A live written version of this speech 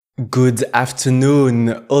Good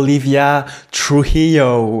afternoon, Olivia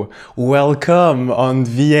Trujillo. Welcome on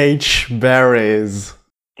VH Berries.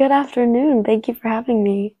 Good afternoon. Thank you for having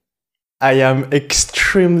me. I am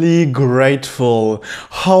extremely grateful.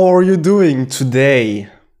 How are you doing today?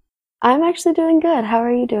 I'm actually doing good. How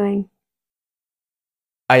are you doing?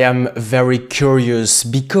 I am very curious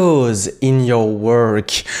because in your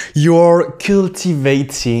work you're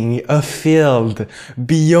cultivating a field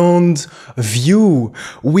beyond view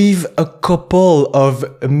with a couple of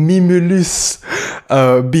Mimulus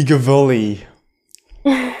bigavoli.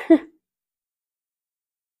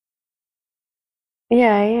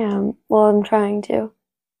 Yeah, I am. Well, I'm trying to.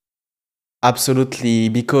 Absolutely,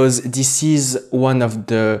 because this is one of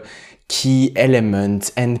the key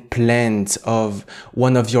elements and plans of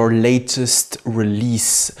one of your latest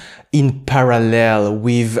release in parallel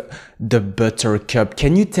with the Buttercup.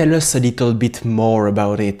 Can you tell us a little bit more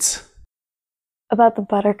about it? About the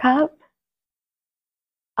buttercup,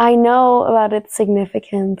 I know about its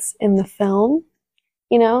significance in the film.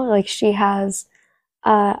 Like she has,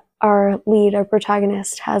 our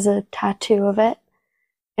protagonist has a tattoo of it.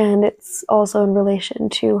 And it's also in relation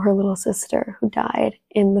to her little sister who died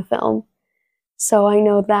in the film. So I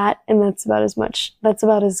know that, and that's about as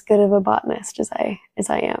good of a botanist as I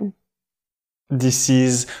am. This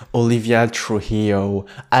is Olivia Trujillo.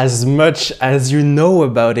 As much as you know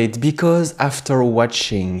about it, because after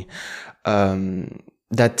watching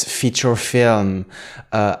that feature film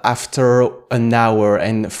after an hour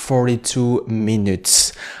and 42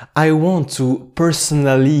 minutes, I want to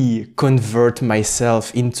personally convert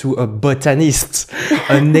myself into a botanist,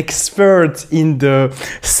 an expert in the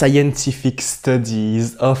scientific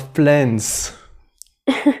studies of plants.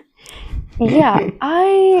 Yeah,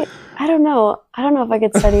 I don't know. I don't know if I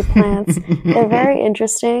could study plants. They're very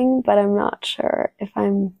interesting, but I'm not sure if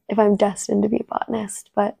I'm destined to be a botanist.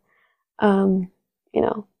 But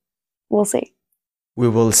we'll see. We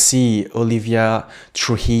will see Olivia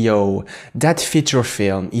Trujillo. That feature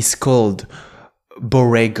film is called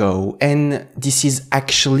Borrego, and this is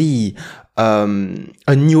actually a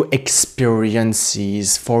new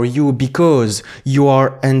experiences for you because you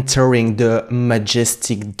are entering the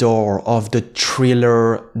majestic door of the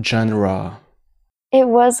thriller genre. It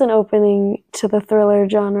was an opening to the thriller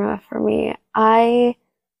genre for me. I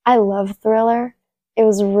love thriller. It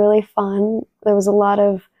was really fun. There was a lot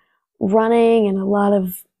of running and a lot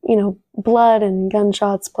of, blood and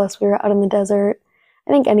gunshots, plus we were out in the desert.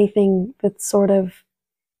 I think anything that sort of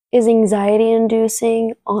is anxiety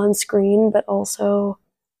inducing on screen but also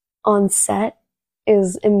on set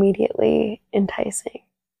is immediately enticing.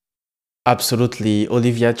 Absolutely,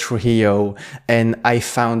 Olivia Trujillo. And I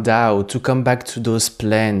found out, to come back to those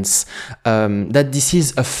plants, that this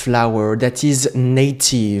is a flower that is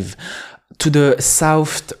native to the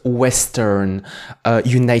southwestern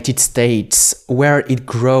United States, where it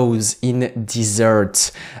grows in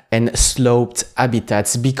desert and sloped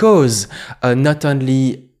habitats, because not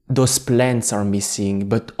only those plants are missing,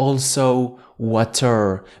 but also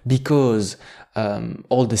water, because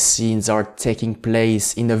all the scenes are taking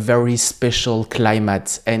place in a very special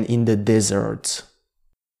climate and in the desert.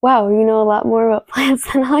 Wow, you know a lot more about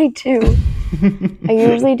plants than I do. I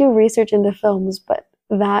usually do research into films, but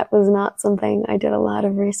that was not something I did a lot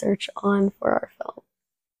of research on for our film.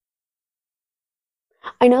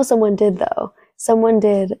 I know someone did, though. Someone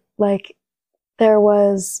did, like, there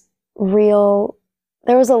was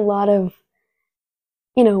a lot of,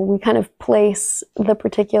 we kind of place the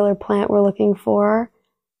particular plant we're looking for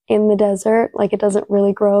in the desert. Like, it doesn't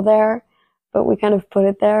really grow there, but we kind of put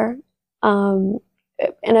it there. And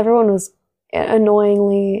everyone was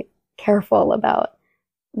annoyingly careful about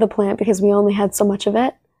the plant because we only had so much of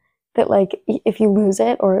it that, like, if you lose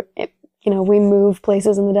it or we move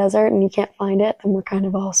places in the desert and you can't find it, then we're kind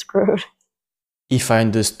of all screwed. If I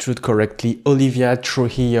understood correctly, Olivia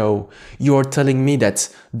Trujillo, you are telling me that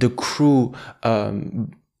the crew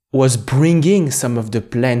was bringing some of the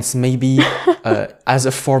plants maybe as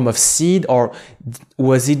a form of seed, or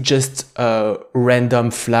was it just a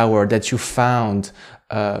random flower that you found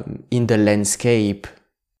in the landscape?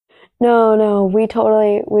 No, we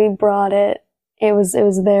brought it. It was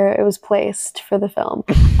there. It was placed for the film.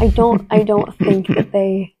 I don't think that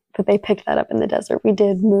they picked that up in the desert. We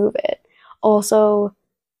did move it. Also,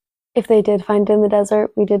 if they did find it in the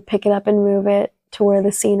desert, we did pick it up and move it to where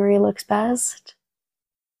the scenery looks best.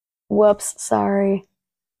 Whoops, sorry.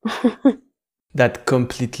 That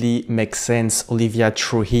completely makes sense, Olivia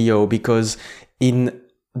Trujillo, because in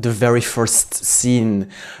the very first scene,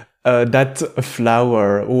 that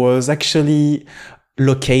flower was actually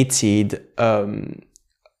located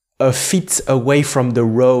feet away from the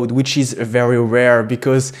road, which is very rare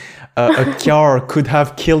because a car could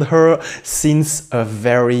have killed her since a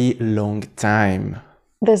very long time.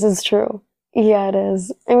 This is true. Yeah, it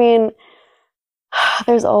is. I mean,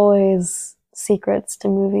 there's always secrets to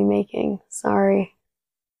movie making. Sorry.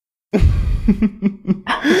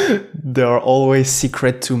 There are always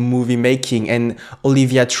secrets to movie making. And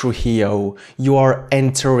Olivia Trujillo, you are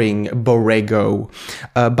entering Borrego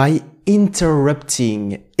by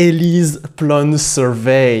interrupting Ellie's plan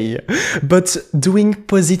survey, but doing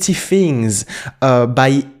positive things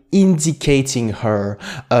by indicating her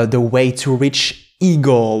the way to reach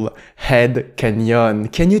Eagle Head Canyon.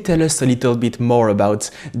 Can you tell us a little bit more about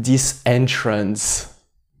this entrance?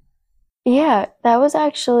 Yeah, that was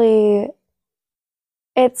actually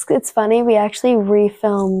it's funny, we actually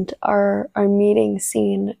refilmed our meeting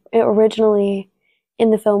scene. Originally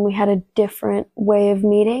in the film we had a different way of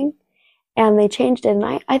meeting and they changed it,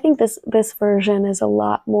 and I think this version is a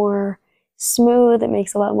lot more smooth, it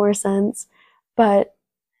makes a lot more sense. But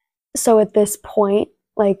so at this point,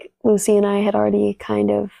 like Lucy and I had already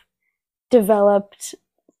kind of developed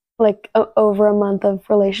like over a month of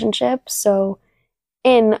relationship, so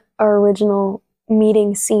in our original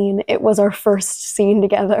meeting scene, it was our first scene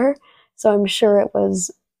together, so I'm sure it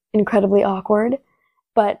was incredibly awkward.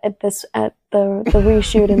 But at the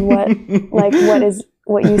reshoot and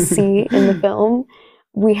what you see in the film,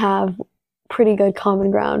 we have pretty good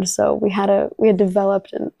common ground. So we had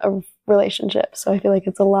developed a relationship. So I feel like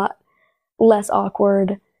it's a lot less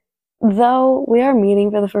awkward, though we are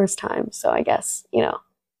meeting for the first time. So I guess, the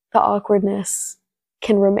awkwardness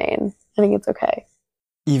can remain. I think it's okay.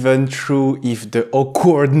 Even true, if the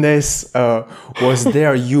awkwardness was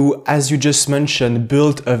there, you, as you just mentioned,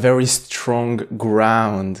 built a very strong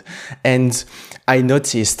ground. And I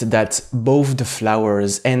noticed that both the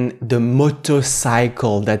flowers and the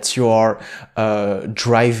motorcycle that you are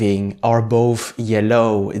driving are both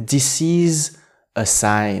yellow. This is a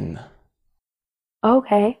sign.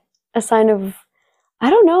 Okay. A sign of,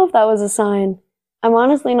 I don't know if that was a sign. I'm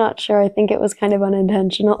honestly not sure. I think it was kind of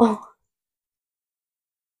unintentional.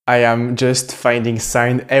 I am just finding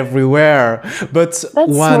sign everywhere, but That's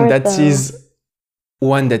one smart, that though. is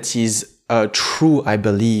true, I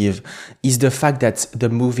believe, is the fact that the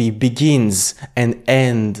movie begins and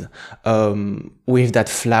ends with that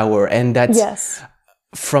flower, and that Yes.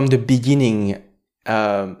 from the beginning,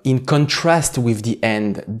 in contrast with the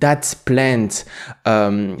end, that plant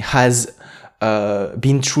has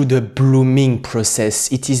been through the blooming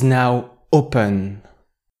process. It is now open.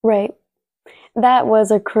 Right. That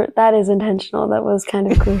is intentional. That was kind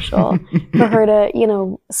of crucial for her to,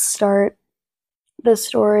 start the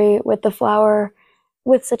story with the flower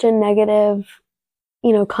with such a negative,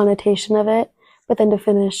 connotation of it, but then to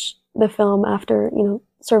finish the film after,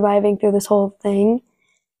 surviving through this whole thing.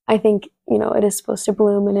 I think, it is supposed to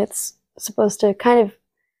bloom, and it's supposed to kind of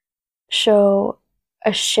show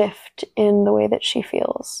a shift in the way that she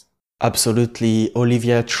feels. Absolutely,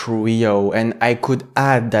 Olivia Trujillo. And I could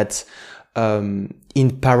add that in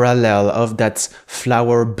parallel of that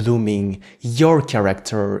flower blooming, your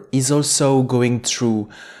character is also going through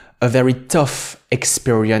a very tough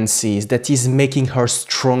experiences that is making her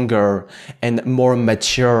stronger and more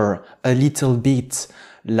mature, a little bit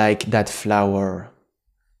like that flower.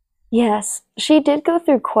 Yes, she did go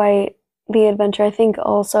through quite the adventure. I think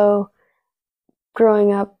also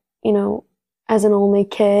growing up, as an only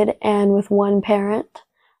kid and with one parent.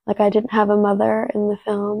 Like I didn't have a mother in the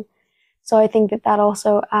film. So I think that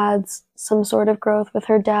also adds some sort of growth with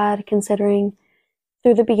her dad, considering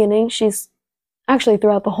through the beginning, she's actually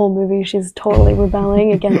throughout the whole movie, she's totally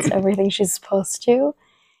rebelling against everything she's supposed to.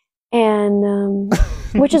 And,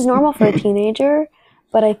 which is normal for a teenager,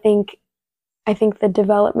 but I think the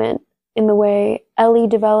development in the way Ellie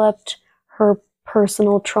developed her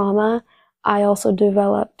personal trauma, I also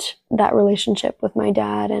developed that relationship with my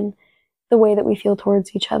dad, and the way that we feel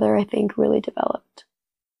towards each other, I think, really developed.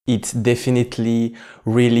 It definitely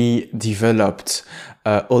really developed,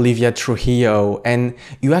 Olivia Trujillo, and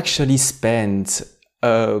you actually spent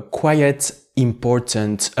a quite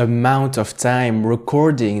important amount of time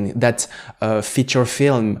recording that feature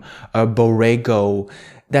film, Borrego,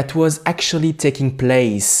 that was actually taking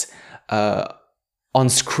place on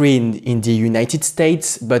screen in the United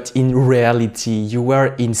States, but in reality you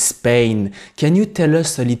were in Spain. Can you tell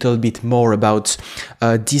us a little bit more about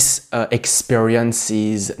these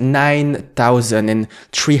experiences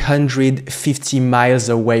 9,350 miles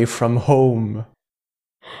away from home?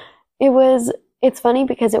 It's funny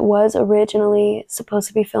because it was originally supposed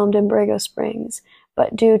to be filmed in Borrego Springs,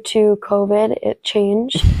 but due to COVID, it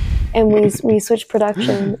changed. and we switched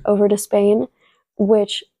production over to Spain,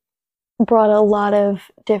 which brought a lot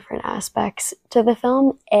of different aspects to the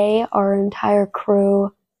film. Our entire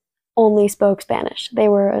crew only spoke Spanish.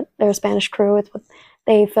 They're a Spanish crew. It's what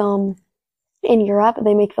they film in Europe.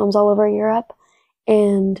 They make films all over Europe.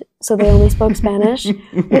 And so they only spoke Spanish,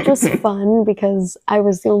 which was fun because I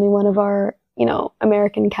was the only one of our,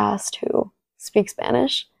 American cast who speaks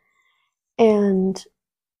Spanish. And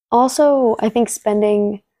also, I think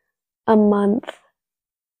spending a month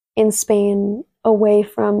in Spain away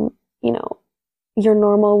from, your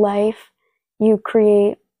normal life, you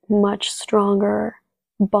create much stronger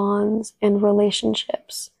bonds and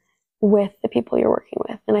relationships with the people you're working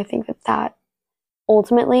with. And I think that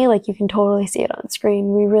ultimately, like, you can totally see it on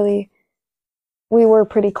screen. We were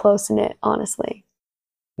pretty close-knit, honestly.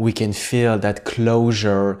 We can feel that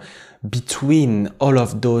closure between all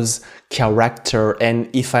of those characters. And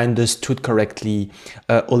if I understood correctly,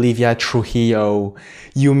 Olivia Trujillo,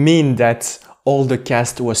 you mean that all the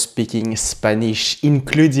cast was speaking Spanish,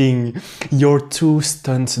 including your two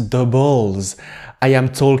stunt doubles. I am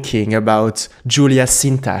talking about Julia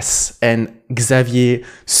Cintas and Xavier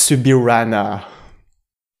Subirana.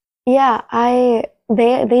 Yeah,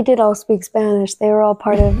 they did all speak Spanish. They were all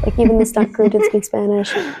part of, like, even the stunt crew did speak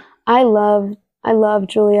Spanish. I love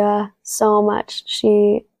Julia so much.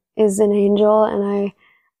 She is an angel, and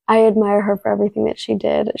I admire her for everything that she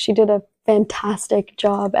did. She did a fantastic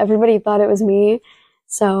job. Everybody thought it was me.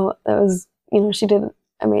 So that was, she did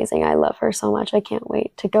amazing. I love her so much. I can't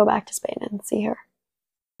wait to go back to Spain and see her.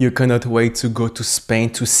 You cannot wait to go to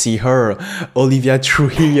Spain to see her, Olivia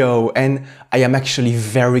Trujillo. And I am actually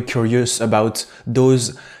very curious about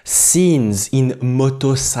those scenes in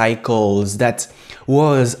motorcycles. That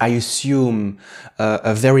was, I assume,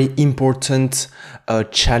 a very important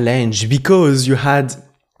challenge, because you had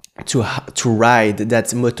to ride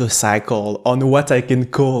that motorcycle on what I can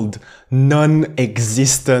call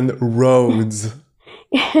non-existent roads.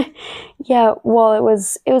 Yeah, well, it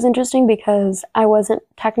was interesting because I wasn't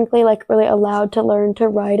technically, like, really allowed to learn to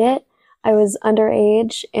ride it. I was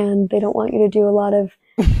underage, and they don't want you to do a lot of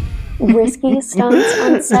risky stunts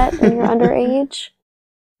on set when you're underage.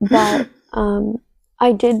 But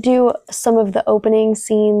I did do some of the opening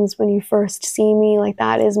scenes when you first see me. Like,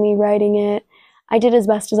 that is me riding it. I did as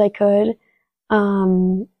best as I could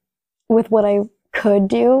with what I could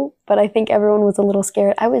do, but I think everyone was a little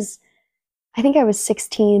scared. I think I was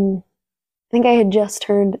 16. I think I had just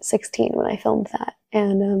turned 16 when I filmed that.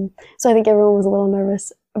 And so I think everyone was a little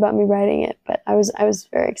nervous about me riding it, but I was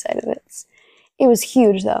very excited. It was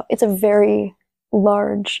huge, though. It's a very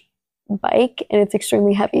large bike, and it's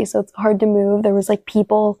extremely heavy, so it's hard to move. There was, like,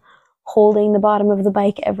 people holding the bottom of the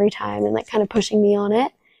bike every time and, like, kind of pushing me on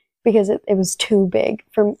it, because it was too big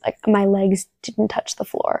for, like, my legs didn't touch the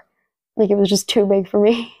floor. Like, it was just too big for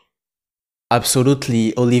me.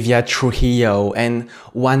 Absolutely, Olivia Trujillo. And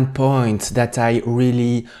one point that I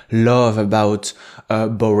really love about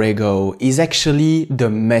Borrego is actually the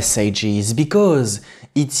messages, because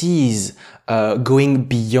it is going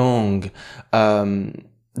beyond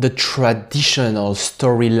the traditional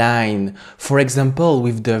storyline. For example,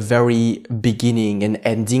 with the very beginning and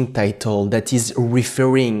ending title that is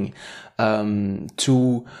referring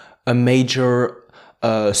to a major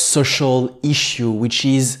social issue, which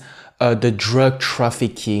is the drug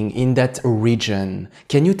trafficking in that region.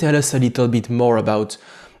 Can you tell us a little bit more about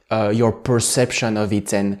your perception of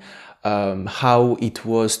it, and how it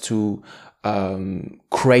was to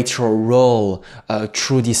create your role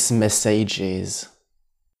through these messages?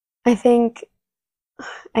 I think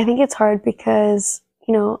it's hard because,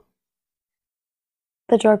 the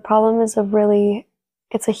drug problem is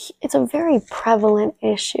it's a very prevalent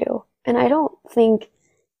issue, and I don't think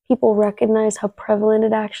people recognize how prevalent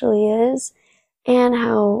it actually is, and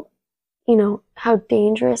how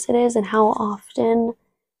dangerous it is, and how often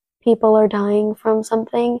people are dying from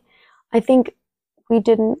something. I think we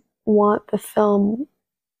didn't want the film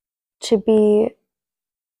to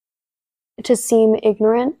seem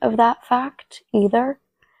ignorant of that fact either.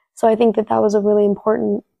 So I think that was a really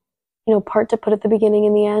important, part to put at the beginning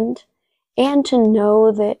and the end, and to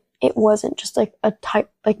know that it wasn't just like a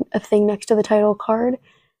thing next to the title card.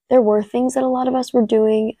 There were things that a lot of us were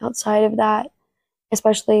doing outside of that,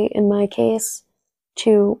 especially in my case,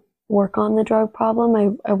 to work on the drug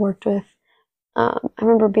problem. I worked with, I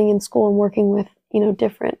remember being in school and working with,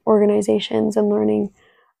 different organizations and learning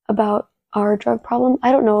about our drug problem.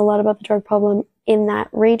 I don't know a lot about the drug problem in that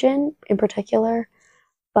region in particular,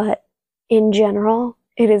 but in general,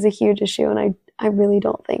 it is a huge issue, and I really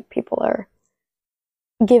don't think people are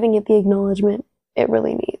giving it the acknowledgement it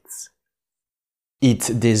really needs.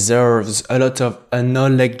 It deserves a lot of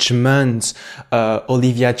acknowledgement,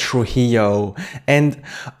 Olivia Trujillo. And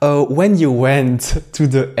when you went to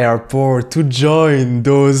the airport to join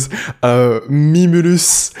those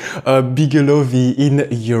Mimulus Bigelovi in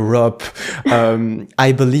Europe,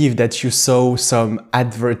 I believe that you saw some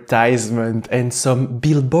advertisement and some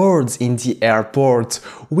billboards in the airport,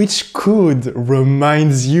 which could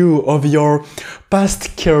remind you of your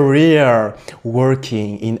past career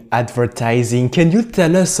working in advertising. Can you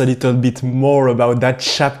tell us a little bit more about that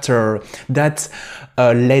chapter that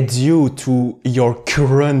led you to your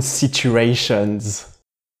current situations?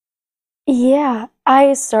 Yeah,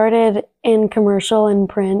 I started in commercial and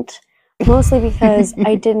print mostly because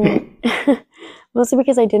I didn't mostly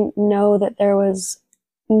because I didn't know that there was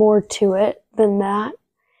more to it than that.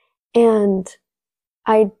 And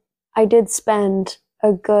I I did spend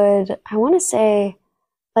a good, I want to say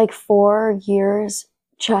like 4 years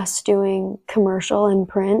just doing commercial and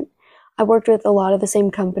print. I worked with a lot of the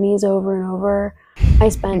same companies over and over. I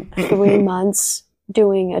spent 3 months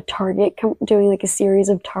doing doing like a series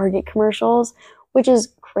of Target commercials, which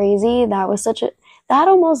is crazy. That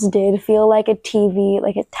almost did feel like a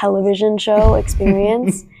like a television show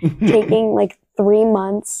experience, taking like 3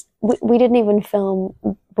 months. We didn't even film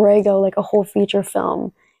Borrego, like a whole feature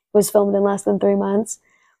film was filmed in less than 3 months.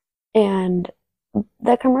 And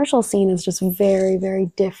the commercial scene is just very,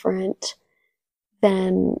 very different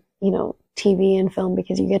than, TV and film,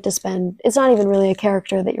 because you get to it's not even really a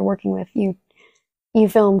character that you're working with. You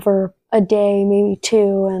film for a day, maybe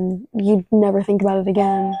two, and you never think about it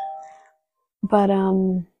again. But,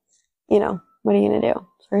 what are you going to do?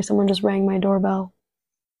 Sorry, someone just rang my doorbell.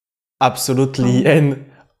 Absolutely. And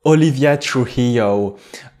Olivia Trujillo,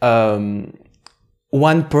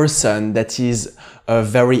 one person that is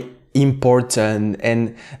very important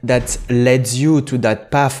and that led you to that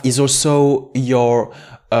path is also your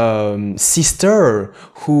sister,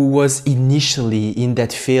 who was initially in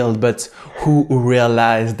that field, but who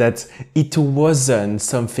realized that it wasn't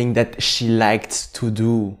something that she liked to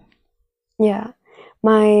do. Yeah.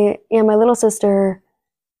 My little sister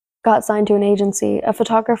got signed to an agency. A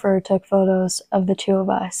photographer took photos of the two of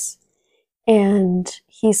us, and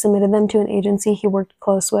he submitted them to an agency he worked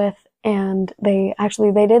close with, and they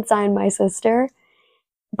did sign my sister.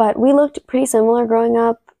 But we looked pretty similar growing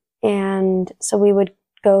up, and so we would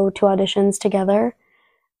go to auditions together,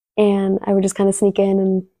 and I would just kind of sneak in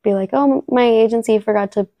and be like, oh, my agency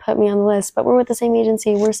forgot to put me on the list, but we're with the same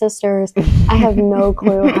agency, we're sisters. I have no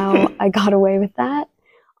clue how I got away with that,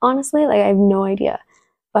 honestly. Like, I have no idea.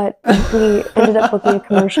 But we ended up booking a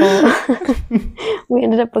commercial. We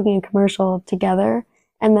ended up booking a commercial together,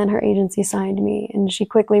 and then her agency signed me, and she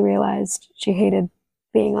quickly realized she hated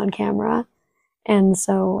being on camera. And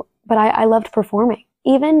so, but I loved performing.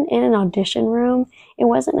 Even in an audition room, it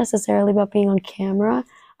wasn't necessarily about being on camera.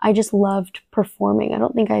 I just loved performing. I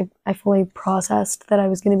don't think I fully processed that I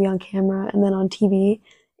was going to be on camera and then on TV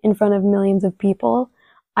in front of millions of people.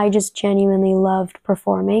 I just genuinely loved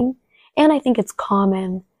performing. And I think it's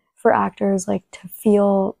common for actors like to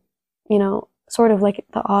feel, sort of like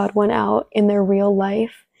the odd one out in their real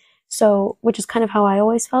life. So, which is kind of how I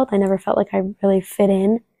always felt. I never felt like I really fit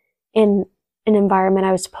in an environment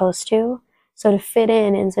I was supposed to. So to fit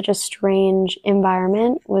in such a strange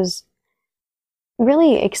environment was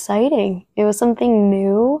really exciting. It was something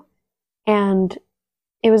new, and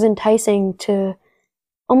it was enticing to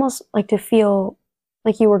almost like to feel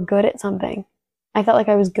like you were good at something. I felt like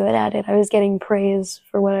I was good at it. I was getting praise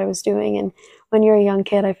for what I was doing. And when you're a young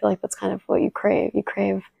kid, I feel like that's kind of what you crave. You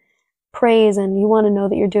crave praise, and you want to know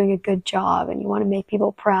that you're doing a good job, and you want to make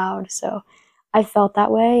people proud. So I felt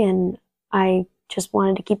that way, and I just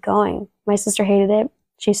wanted to keep going. My sister hated it.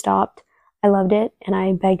 She stopped. I loved it, and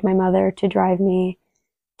I begged my mother to drive me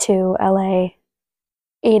to LA,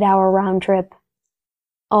 8-hour round trip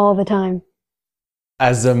all the time.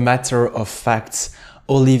 As a matter of fact,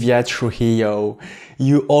 Olivia Trujillo,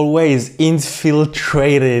 you always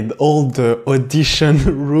infiltrated all the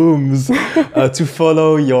audition rooms to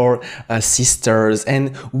follow your sisters.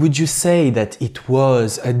 And would you say that it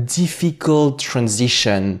was a difficult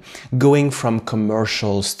transition going from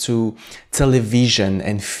commercials to television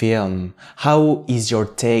and film? How is your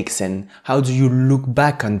takes, and how do you look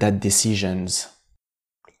back on that decisions?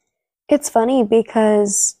 It's funny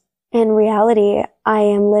because in reality, I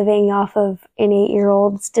am living off of an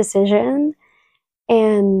 8-year-old's decision,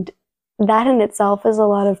 and that in itself is a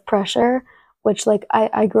lot of pressure, which like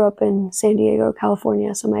I grew up in San Diego,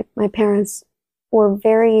 California, so my parents were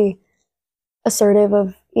very assertive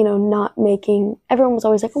of, not making, everyone was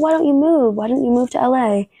always like, why don't you move? Why didn't you move to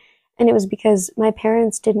LA? And it was because my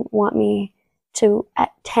parents didn't want me to,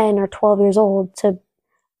 at 10 or 12 years old, to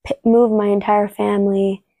move my entire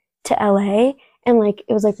family to LA. And like,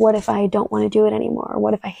 it was like, what if I don't want to do it anymore? Or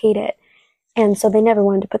what if I hate it? And so they never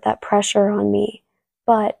wanted to put that pressure on me.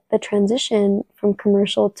 But the transition from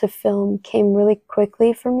commercial to film came really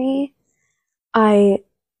quickly for me.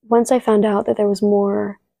 Once I found out that there was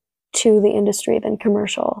more to the industry than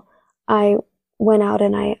commercial, I went out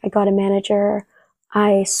and I got a manager.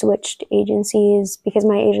 I switched agencies because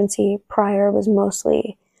my agency prior was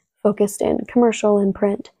mostly focused in commercial and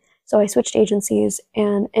print. So I switched agencies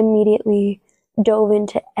and immediately dove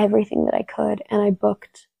into everything that I could. And I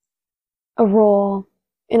booked a role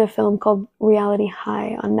in a film called Reality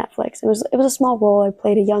High on Netflix. It was a small role. I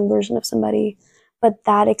played a young version of somebody, but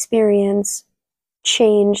that experience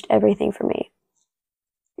changed everything for me.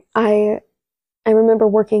 I remember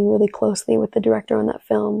working really closely with the director on that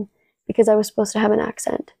film because I was supposed to have an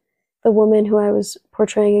accent. The woman who I was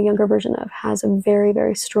portraying a younger version of has a very,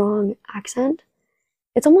 very strong accent.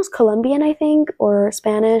 It's almost Colombian, I think, or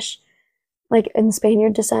Spanish, like in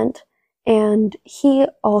Spaniard descent. And he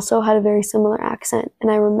also had a very similar accent.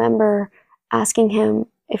 And I remember asking him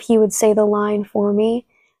if he would say the line for me,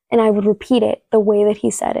 and I would repeat it the way that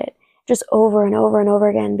he said it, just over and over and over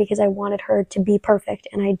again, because I wanted her to be perfect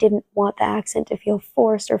and I didn't want the accent to feel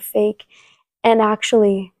forced or fake. And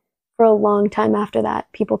actually, for a long time after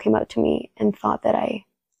that, people came up to me and thought that I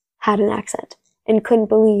had an accent and couldn't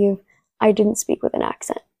believe I didn't speak with an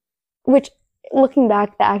accent. Which, looking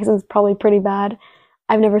back, the accent's probably pretty bad.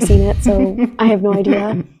 I've never seen it, so I have no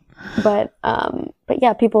idea. But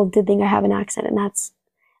yeah, people did think I have an accent, and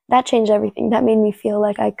that changed everything. That made me feel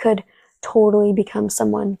like I could totally become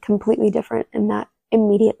someone completely different, and that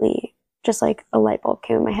immediately, just like a light bulb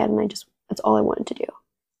came in my head, and that's all I wanted to do.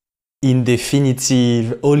 In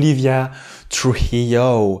definitive, Olivia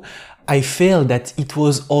Trujillo, I feel that it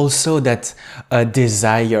was also that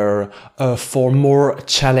desire for more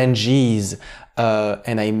challenges.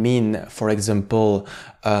 And I mean, for example,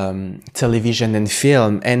 television and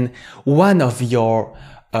film. And one of your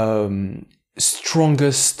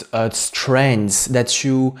strongest strengths that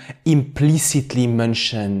you implicitly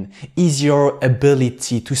mention is your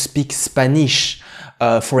ability to speak Spanish.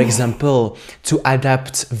 For example, to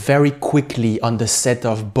adapt very quickly on the set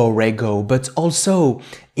of Borrego, but also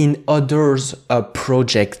in others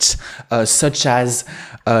projects such as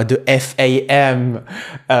the FAM.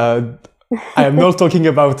 I am not talking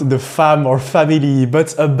about the fam or family,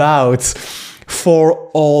 but about For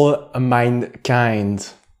All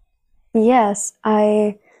Mankind. Yes,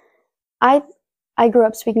 I grew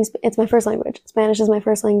up speaking. It's my first language. Spanish is my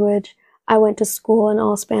first language. I went to school in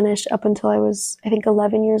all Spanish up until I was, I think,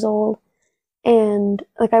 11 years old, and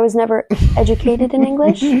like I was never educated in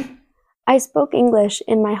English. I spoke English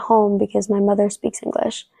in my home because my mother speaks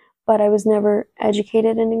English, but I was never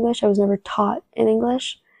educated in English. I was never taught in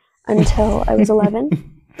English until I was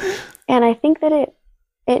 11. And I think that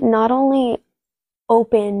it not only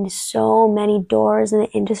opened so many doors in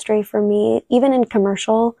the industry for me, even in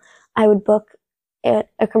commercial, I would book a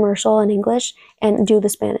commercial in English and do the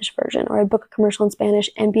Spanish version, or I'd book a commercial in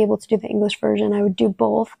Spanish and be able to do the English version. I would do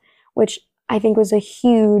both, which I think was a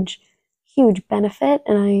huge, huge benefit,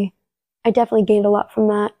 and I definitely gained a lot from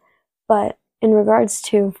that. But in regards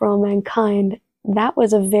to For All Mankind, that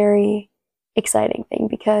was a very exciting thing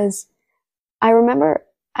because I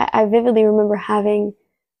vividly remember having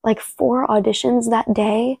like 4 auditions that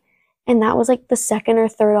day, and that was like the second or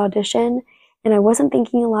third audition, and I wasn't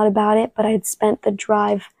thinking a lot about it, but I had spent the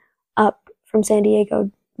drive up from San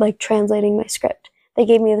Diego like translating my script. They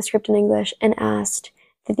gave me the script in English and asked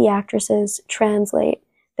that the actresses translate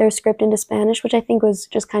their script into Spanish, which I think was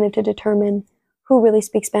just kind of to determine who really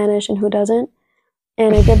speaks Spanish and who doesn't.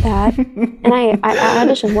 And I did that. And I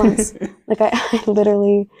auditioned once. Like I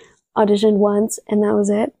literally auditioned once and that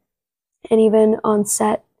was it. And even on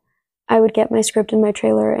set, I would get my script in my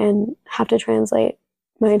trailer and have to translate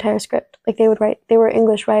my entire script. Like they were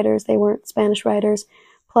English writers, they weren't Spanish writers.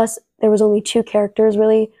 Plus there was only 2 characters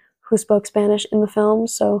really who spoke Spanish in the film.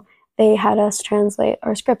 So they had us translate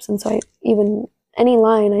our scripts. And so any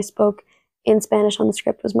line I spoke in Spanish on the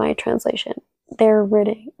script was my translation. They're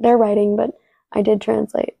writing, but I did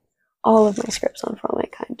translate all of my scripts on For All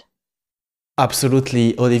Mankind.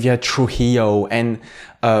 Absolutely, Olivia Trujillo. And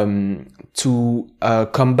to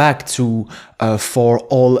come back to For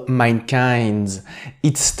All Mankind,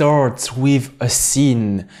 it starts with a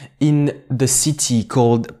scene in the city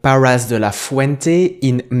called Parras de la Fuente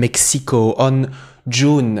in Mexico on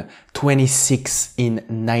June 26 in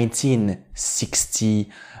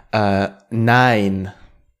 1969.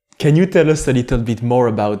 Can you tell us a little bit more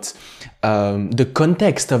about the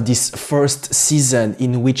context of this first season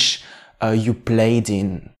in which you played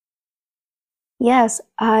in? Yes,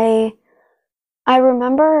 I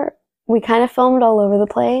remember we kind of filmed all over the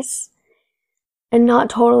place and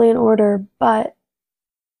not totally in order, but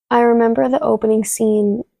I remember the opening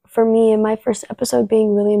scene for me in my first episode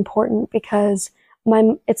being really important because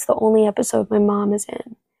it's the only episode my mom is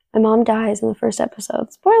in. My mom dies in the first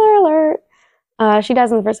episode. Spoiler alert! She dies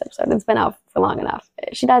in the first episode. It's been out for long enough.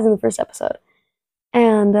 She dies in the first episode.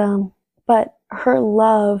 And, but her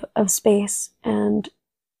love of space and,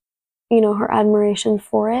 her admiration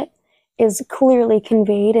for it is clearly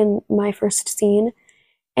conveyed in my first scene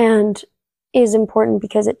and is important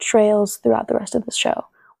because it trails throughout the rest of the show.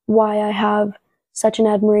 Why I have such an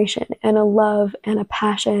admiration and a love and a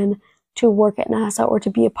passion to work at NASA or to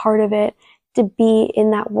be a part of it, to be in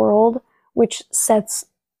that world, which sets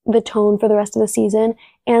the tone for the rest of the season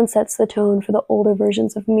and sets the tone for the older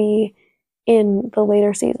versions of me in the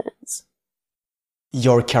later seasons.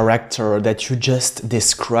 Your character that you just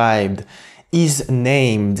described is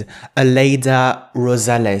named Aleida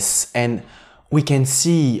Rosales, and we can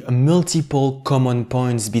see multiple common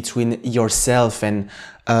points between yourself and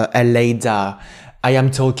Aleida. I am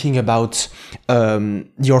talking about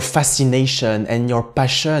your fascination and your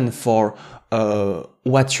passion for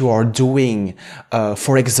what you are doing.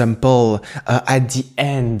 For example, at the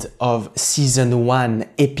end of season 1,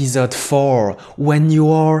 episode 4, when you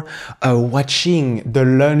are watching the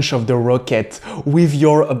launch of the rocket with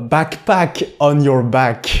your backpack on your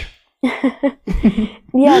back.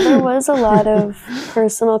 Yeah, there was a lot of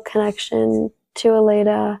personal connection to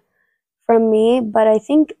Aleida from me, but I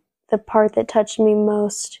think the part that touched me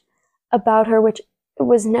most about her, which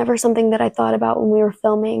was never something that I thought about when we were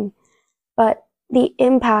filming, but the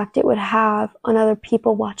impact it would have on other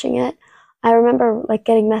people watching it. I remember like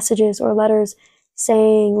getting messages or letters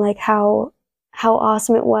saying like how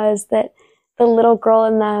awesome it was that the little girl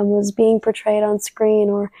in them was being portrayed on screen,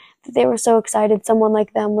 or that they were so excited someone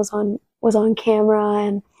like them was on camera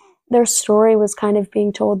and their story was kind of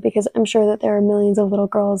being told, because I'm sure that there are millions of little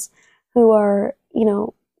girls who are,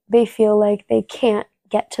 they feel like they can't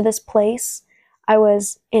get to this place. I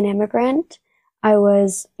was an immigrant. I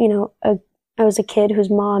was, I was a kid whose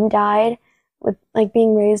mom died, with like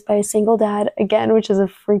being raised by a single dad again, which is a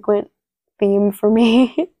frequent theme for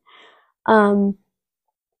me.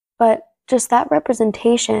 But just that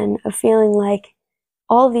representation of feeling like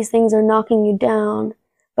all of these things are knocking you down,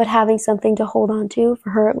 but having something to hold on to.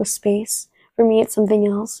 For her, it was space. For me, it's something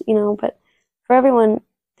else, but for everyone,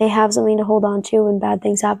 they have something to hold on to when bad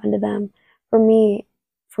things happen to them. For me,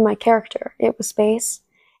 for my character, it was space.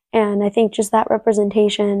 And I think just that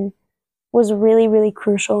representation was really, really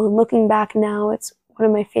crucial. And looking back now, it's one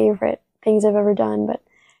of my favorite things I've ever done. But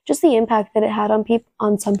just the impact that it had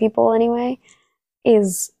on some people anyway,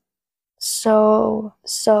 is so,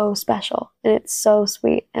 so special. And it's so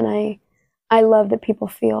sweet. And I love that people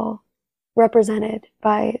feel represented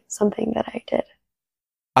by something that I did.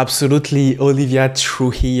 Absolutely, Olivia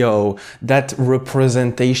Trujillo. That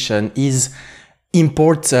representation is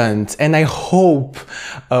important, and I hope,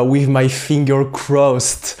 with my finger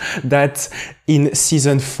crossed, that in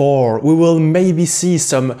season 4 we will maybe see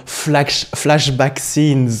some flashback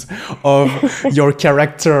scenes of your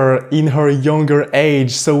character in her younger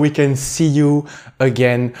age, so we can see you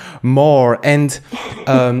again more. And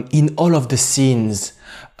in all of the scenes,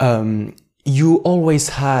 you always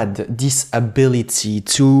had this ability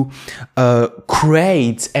to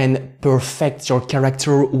create and perfect your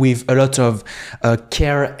character with a lot of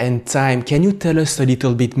care and time. Can you tell us a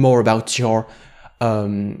little bit more about your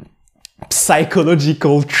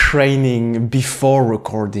psychological training before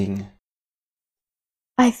recording?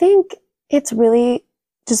 I think it's really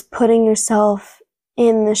just putting yourself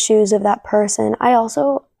in the shoes of that person.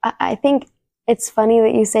 I think it's funny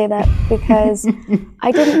that you say that, because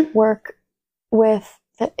I didn't work with,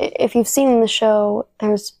 if you've seen the show,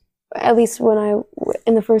 there's, at least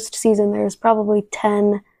in the first season, there's probably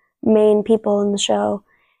 10 main people in the show.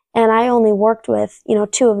 And I only worked with,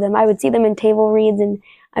 2 of them. I would see them in table reads and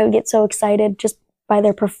I would get so excited just by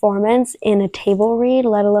their performance in a table read,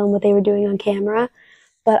 let alone what they were doing on camera.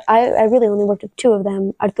 But I really only worked with 2 of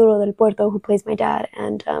them, Arturo del Puerto, who plays my dad,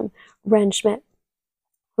 and Ren Schmidt,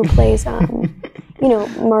 who plays,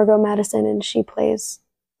 Margot Madison, and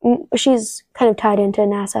she's kind of tied into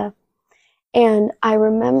NASA. And I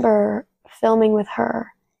remember filming with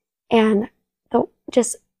her and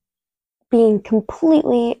just being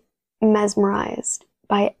completely mesmerized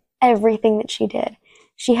by everything that she did.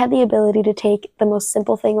 She had the ability to take the most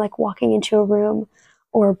simple thing, like walking into a room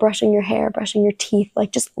or brushing your hair, brushing your teeth,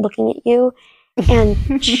 like just looking at you and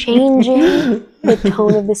changing the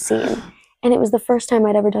tone of the scene. And it was the first time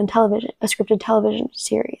I'd ever done television, a scripted television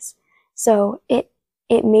series. So it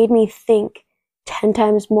made me think 10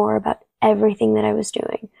 times more about everything that I was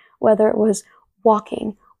doing, whether it was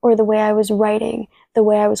walking or the way I was writing, the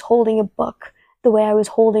way I was holding a book, the way I was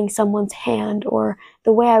holding someone's hand, or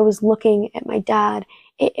the way I was looking at my dad.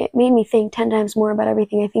 It made me think 10 times more about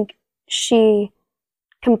everything. I think she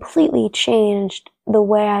completely changed the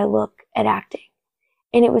way I look at acting.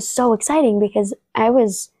 And it was so exciting because I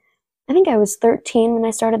think I was 13 when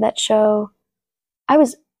I started that show. I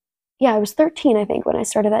was 13, I think, when I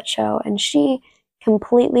started that show. And she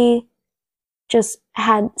completely just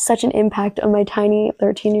had such an impact on my tiny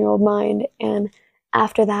 13-year-old mind. And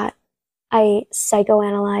after that, I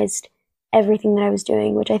psychoanalyzed everything that I was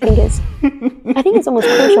doing, which I think it's almost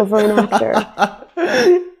crucial for an actor.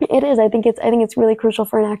 It is. I think it's really crucial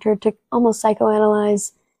for an actor to almost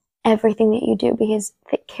psychoanalyze everything that you do, because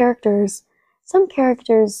some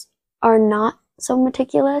characters are not so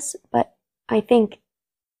meticulous, but I think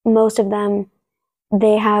most of them,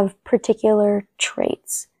 they have particular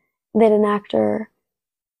traits that an actor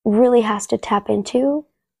really has to tap into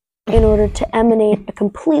in order to emanate a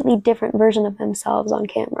completely different version of themselves on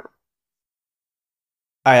camera.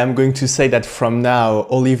 I am going to say that from now,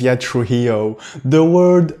 Olivia Trujillo, the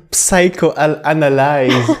word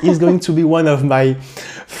psychoanalyze is going to be one of my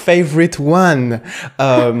favorite one.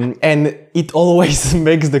 And it always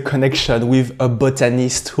makes the connection with a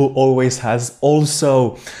botanist who always has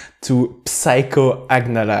also to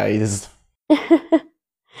psychoanalyze.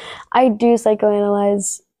 I do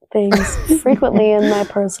psychoanalyze things frequently in my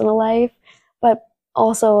personal life, but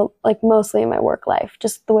also like mostly in my work life,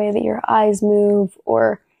 just the way that your eyes move,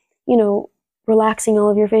 or, relaxing all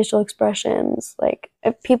of your facial expressions. Like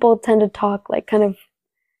people tend to talk like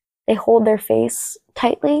they hold their face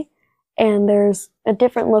tightly, and there's a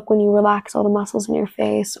different look when you relax all the muscles in your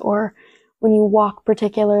face, or when you walk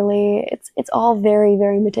particularly. It's all very,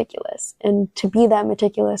 very meticulous. And to be that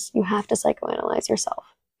meticulous, you have to psychoanalyze yourself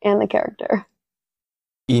and the character.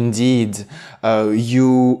 Indeed,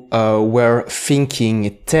 you were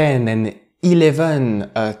thinking 10 and 11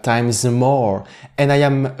 times more, and I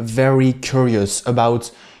am very curious about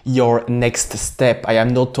your next step. I am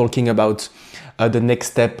not talking about the next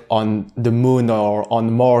step on the moon or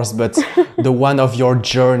on Mars, but the one of your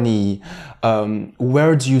journey.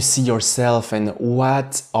 Where do you see yourself, and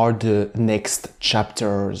what are the next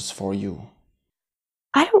chapters for you?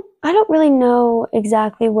 I don't really know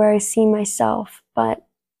exactly where I see myself, but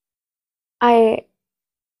I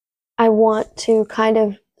want to kind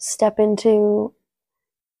of step into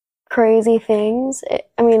crazy things.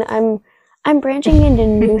 I'm branching into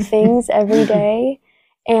new things every day,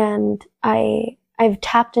 and I've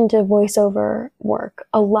tapped into voiceover work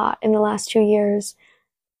a lot in the last 2 years,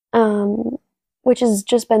 which has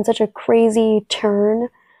just been such a crazy turn.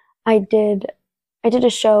 I did a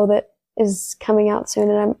show that is coming out soon,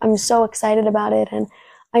 and I'm so excited about it. And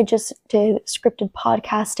I just did scripted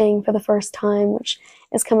podcasting for the first time, which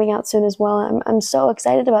is coming out soon as well. I'm so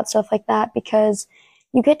excited about stuff like that, because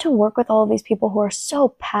you get to work with all of these people who are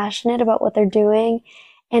so passionate about what they're doing,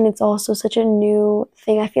 and it's also such a new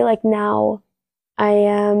thing. I feel like now I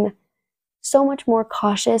am so much more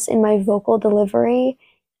cautious in my vocal delivery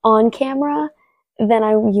on camera than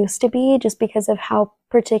I used to be, just because of how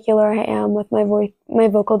particular I am with my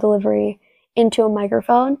vocal delivery into a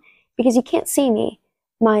microphone, because you can't see me.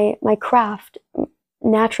 My craft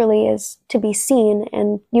naturally is to be seen,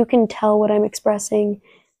 and you can tell what I'm expressing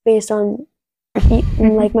based on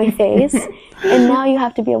like my face, and now you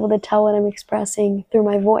have to be able to tell what I'm expressing through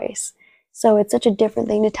my voice. So it's such a different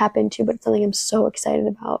thing to tap into, but it's something I'm so excited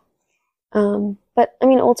about. But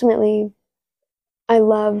ultimately, I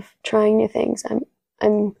love trying new things.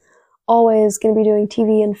 I'm always going to be doing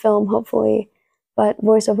TV and film, hopefully, but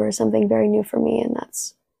voiceover is something very new for me, and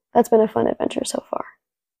that's been a fun adventure so far.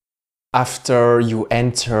 After you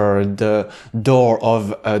enter the door of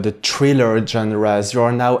the thriller genres, you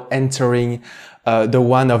are now entering the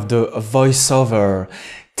one of the voiceover.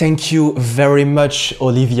 Thank you very much,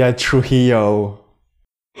 Olivia Trujillo.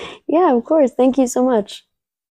 Yeah, of course. Thank you so much.